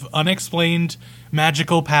characters have unexplained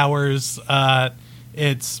magical powers.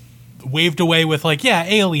 It's waved away with like, yeah,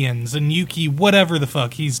 aliens and Yuki, whatever the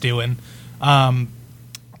fuck he's doing. Yeah,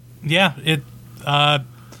 it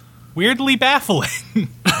weirdly baffling.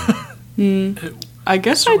 I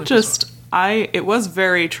guess it was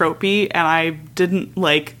very tropey and I didn't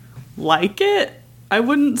like it, I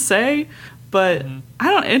wouldn't say, but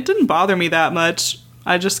it didn't bother me that much.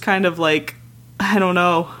 I just kind of like, I don't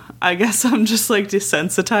know. I guess I'm just like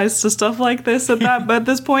desensitized to stuff like this at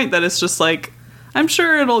this point, that it's just like, I'm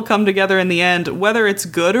sure it'll come together in the end, whether it's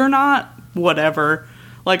good or not, whatever.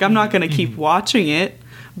 Like, I'm not going to keep watching it,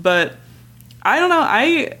 but I don't know.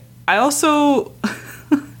 I also,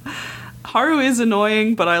 Haru is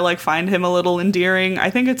annoying, but I like find him a little endearing. I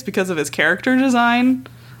think it's because of his character design.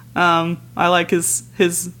 I like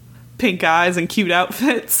his pink eyes and cute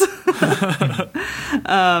outfits.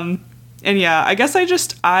 And yeah, I guess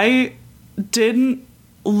I didn't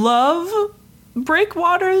love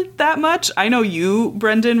Breakwater that much. I know you,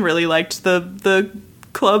 Brendan, really liked the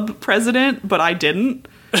club president, but I didn't.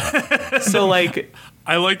 So like,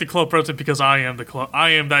 I like the club president because I am the club.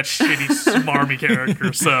 I am that shitty smarmy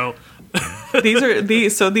character. So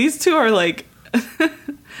these two are like.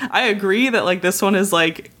 I agree that like this one is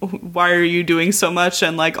like, why are you doing so much,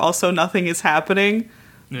 and like also nothing is happening.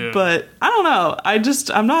 Yeah. But I don't know.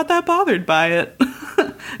 I'm not that bothered by it.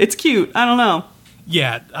 It's cute. I don't know.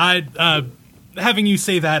 Yeah, having you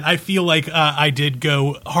say that, I feel like I did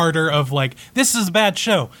go harder of like, this is a bad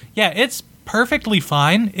show. Yeah, it's perfectly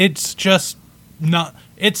fine. It's just not.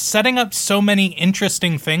 It's setting up so many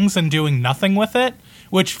interesting things and doing nothing with it,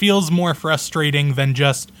 which feels more frustrating than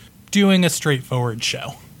just doing a straightforward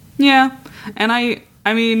show. Yeah, and I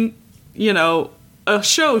mean, you know, a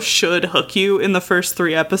show should hook you in the first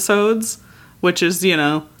 3 episodes, which is, you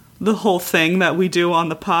know, the whole thing that we do on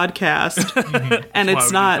the podcast. And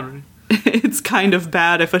it's not, it's kind of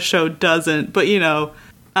bad if a show doesn't, but, you know,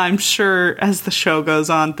 I'm sure as the show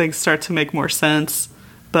goes on, things start to make more sense.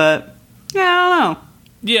 But, yeah, I don't know.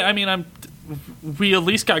 Yeah, I mean, we at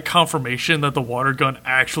least got confirmation that the water gun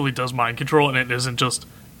actually does mind control, and it isn't just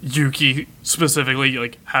Yuki specifically,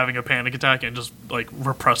 like, having a panic attack and just, like,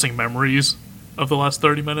 repressing memories of the last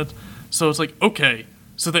 30 minutes. So it's like, okay,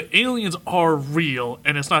 so the aliens are real,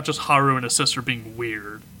 and it's not just Haru and his sister being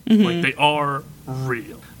weird. Like, they are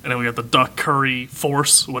real. And then we got the duck curry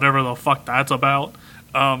force, whatever the fuck that's about.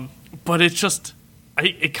 But it's just,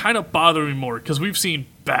 it kind of bothered me more, because we've seen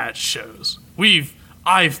bad shows.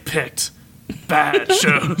 I've picked bad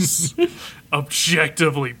shows.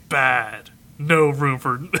 Objectively bad. No room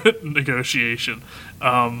for negotiation.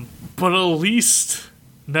 But at least,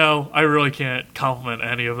 no, I really can't compliment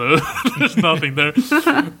any of those. There's nothing there.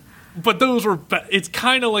 But those were it's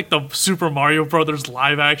kind of like the Super Mario Brothers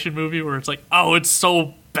live action movie where it's like, oh, it's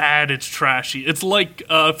so bad it's trashy. It's like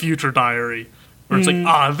Future Diary, where it's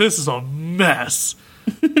like, this is a mess.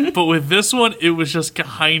 But with this one, it was just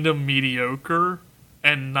kind of mediocre,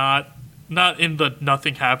 and not in the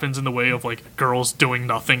nothing happens in the way of like girls doing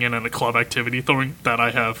nothing and in a club activity throwing that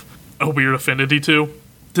I have a weird affinity to.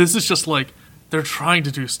 This is just like, they're trying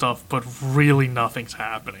to do stuff, but really nothing's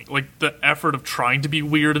happening. Like, the effort of trying to be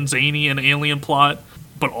weird and zany and alien plot,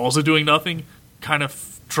 but also doing nothing, kind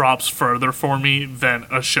of drops further for me than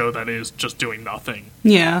a show that is just doing nothing.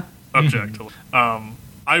 Yeah. Objectively.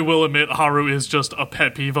 I will admit, Haru is just a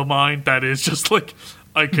pet peeve of mine. That is just like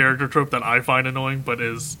a character trope that I find annoying, but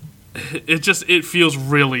it feels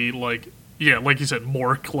really like, yeah, like you said,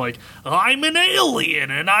 Mork, like, I'm an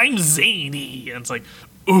alien and I'm zany. And it's like,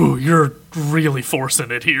 ooh, you're really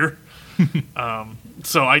forcing it here.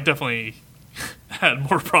 So I definitely had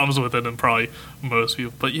more problems with it than probably most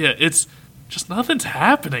people. But yeah, it's just nothing's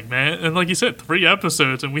happening, man. And like you said, 3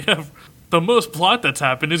 episodes, and we have the most plot that's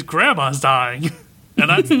happened is Grandma's dying.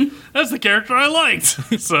 And that's the character I liked.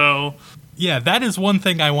 So yeah, that is one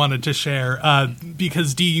thing I wanted to share,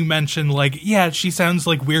 because Dee, you mentioned, like, yeah, she sounds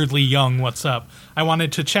like weirdly young, what's up? I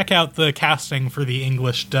wanted to check out the casting for the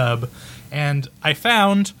English dub, and I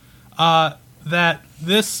found that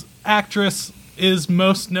this actress is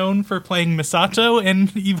most known for playing Misato in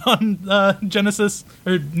Genesis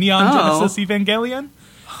Genesis Evangelion.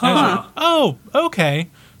 Huh. Oh, okay.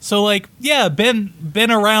 So, like, yeah, been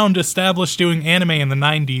around, established doing anime in the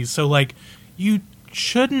 90s, so, like, you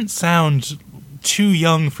shouldn't sound too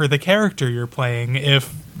young for the character you're playing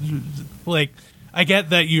if, like, I get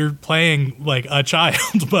that you're playing, like, a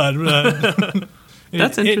child, but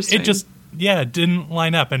That's interesting. It just, yeah, didn't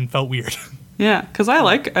line up and felt weird. Yeah, because I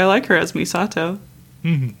like her as Misato.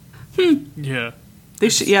 yeah. They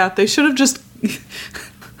should have just...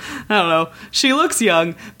 I don't know. She looks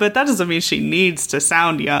young, but that doesn't mean she needs to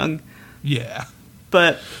sound young. Yeah.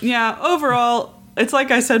 But, yeah, overall, it's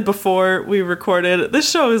like I said before we recorded, this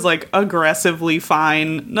show is, like, aggressively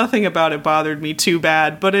fine. Nothing about it bothered me too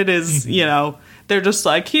bad, but it is, you know, they're just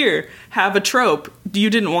like, here, have a trope. You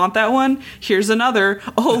didn't want that one? Here's another.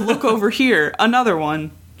 Oh, look over here. Another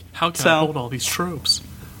one. How can I hold all these tropes?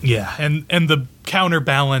 Yeah, and the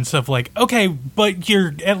counterbalance of, like, okay, but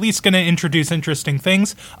you're at least going to introduce interesting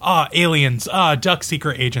things. Aliens. Duck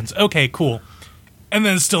secret agents. Okay, cool. And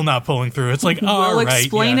then still not pulling through. It's like, all we'll right,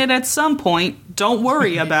 explain it at some point. Don't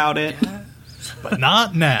worry about it. But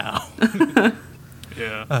not now.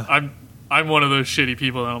 Yeah. I'm one of those shitty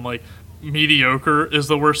people that I'm like, mediocre is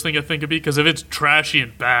the worst thing I think it'd be, because if it's trashy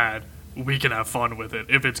and bad, we can have fun with it.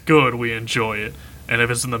 If it's good, we enjoy it. And if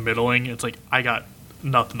it's in the middling, it's like, I got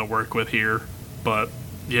nothing to work with here. But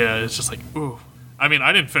yeah, it's just like, ooh. I mean,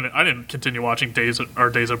 I didn't continue watching Days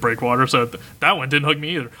of Breakwater, so that one didn't hook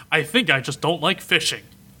me either. I think I just don't like fishing.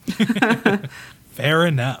 Fair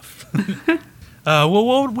enough. Well,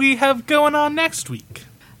 what would we have going on next week?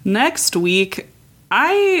 Next week,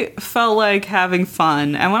 I felt like having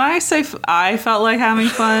fun. And when I say I felt like having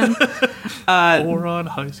fun... or on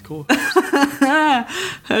High School.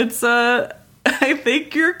 It's, I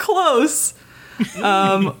think you're close.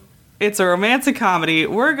 It's a romantic comedy.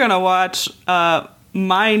 We're gonna watch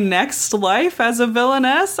My Next Life as a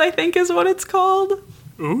Villainess, I think is what it's called.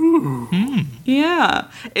 Ooh. Yeah.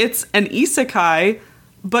 It's an isekai,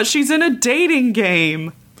 but she's in a dating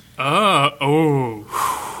game. Oh.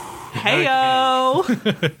 Heyo!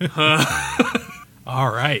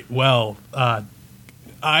 All right. Well,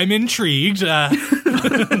 I'm intrigued.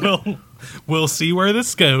 We'll see where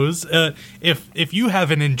this goes. If you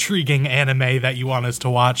have an intriguing anime that you want us to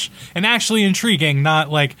watch, and actually intriguing, not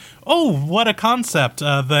like, oh, what a concept,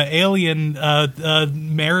 the alien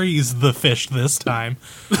marries the fish this time,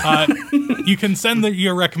 you can send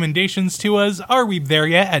your recommendations to us.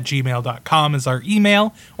 areweebthereyet@gmail.com is our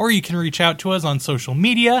email, or you can reach out to us on social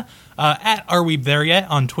media at areweebthereyet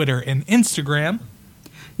on Twitter and Instagram.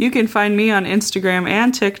 You can find me on Instagram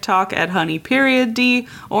and TikTok at honey.d,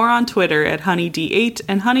 or on Twitter at honeyd8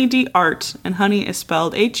 and honeydart, and honey is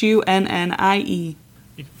spelled HUNNIE.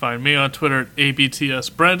 You can find me on Twitter at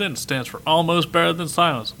ABTSBrendan. It stands for Almost Better Than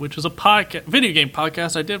Silence, which is a video game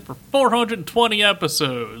podcast I did for 420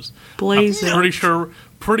 episodes. Blazing. I'm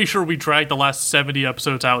pretty sure we dragged the last 70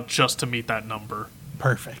 episodes out just to meet that number.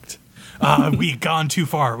 Perfect. We've gone too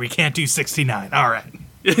far. We can't do 69. All right.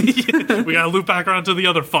 We gotta loop back around to the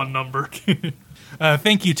other fun number.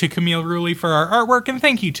 Thank you to Camille Rulli for our artwork, and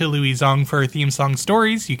thank you to Louis Zong for our theme song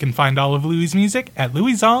stories. You can find all of Louis' music at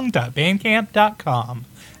louiszong.bandcamp.com.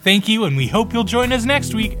 Thank you, and we hope you'll join us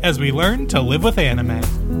next week as we learn to live with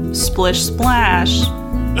anime. Splish splash.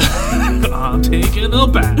 I'm taking a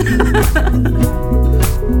bath.